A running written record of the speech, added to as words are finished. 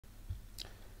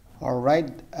All right,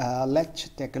 let's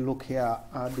take a look here.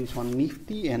 This one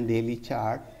Nifty and daily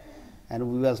chart, and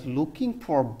we was looking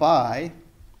for buy.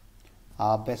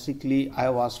 Basically,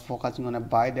 I was focusing on a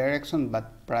buy direction,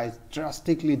 but price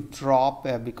drastically dropped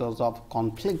because of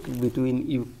conflict between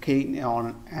Ukraine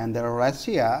and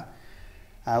Russia.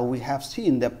 We have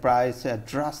seen the price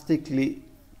drastically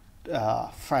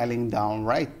falling down,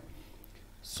 right?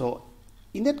 So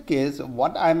in that case,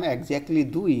 what I'm exactly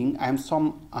doing, I'm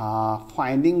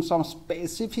finding some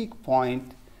specific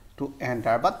point to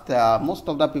enter, but most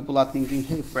of the people are thinking,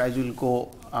 hey, price will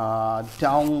go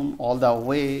down all the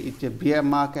way, it's a bear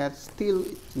market. Still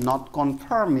not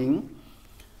confirming,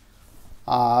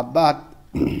 but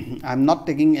I'm not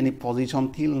taking any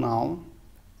position till now.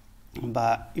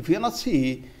 But if you not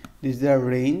see, this is the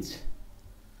range,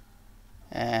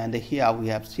 and here we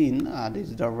have seen this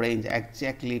is the range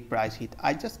exactly price hit.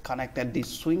 I just connected this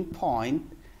swing point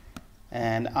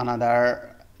and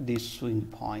another this swing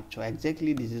point, so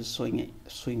exactly this is swing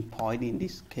point in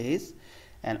this case,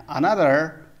 and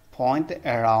another point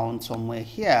around somewhere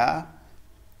here.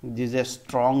 This is a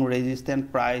strong resistance,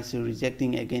 price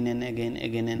rejecting again and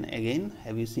again.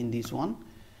 Have you seen this one?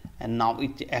 And now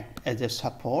it acts as a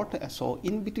support. So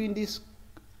in between this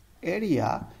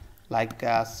area, like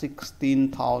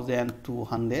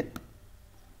 16,200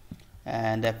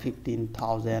 and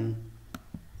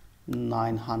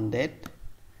 15,900,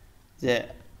 the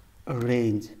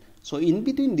range. So in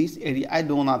between this area, I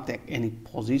do not take any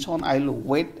position. I will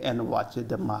wait and watch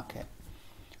the market.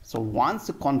 So once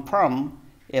confirm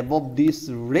above this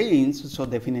range, so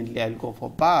definitely I'll go for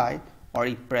buy. Or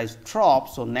if price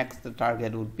drops, so next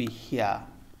target would be here.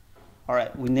 All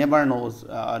right, we never knows.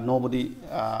 Nobody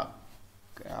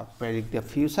predict the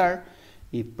future.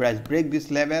 If price break this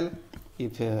level,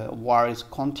 if war is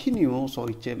continue, so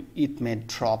it may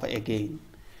drop again.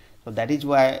 So that is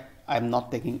why I'm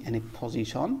not taking any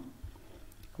position.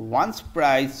 Once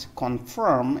price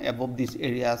confirm above this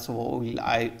area, so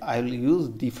I will use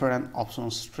different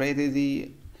option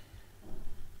strategy,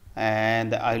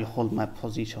 and I'll hold my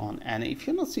position. And if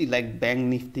you not see like Bank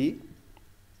Nifty,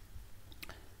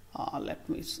 let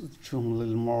me zoom a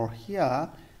little more here.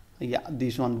 Yeah,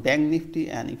 this one Bank Nifty,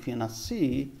 and if you not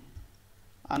see,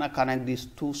 and I connect these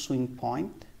two swing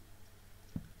point,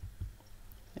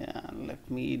 and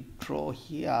let me draw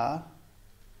here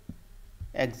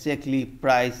exactly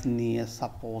price near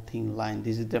supporting line.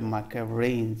 This is the market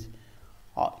range.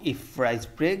 If price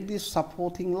break this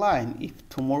supporting line, if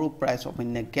tomorrow price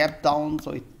open a gap down,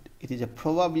 so it is a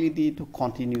probability to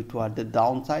continue toward the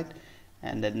downside,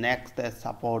 and the next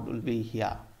support will be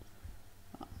here,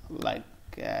 like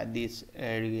this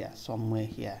area somewhere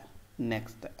here,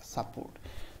 next support.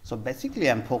 So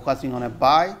basically I'm focusing on a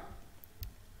buy.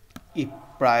 If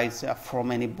price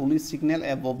from any bullish signal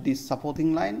above this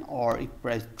supporting line, or if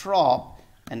price drop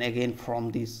and again from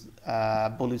this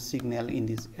bullish signal in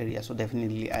this area, so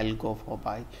definitely I'll go for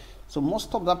buy. So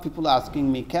most of the people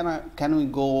asking me, can we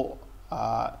go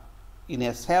in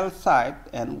a sell side,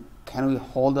 and can we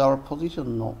hold our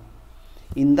position? No,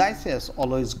 indices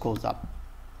always goes up.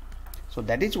 So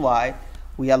that is why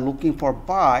we are looking for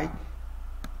buy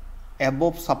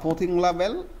above supporting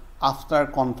level after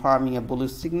confirming a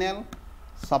bullish signal,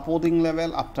 supporting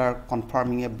level after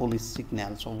confirming a bullish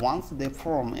signal. So once they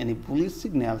form any bullish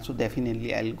signal, so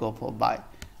definitely I'll go for buy.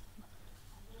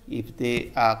 If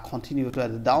they continue to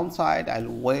the downside, I'll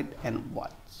wait and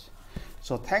watch.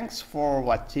 So thanks for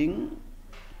watching.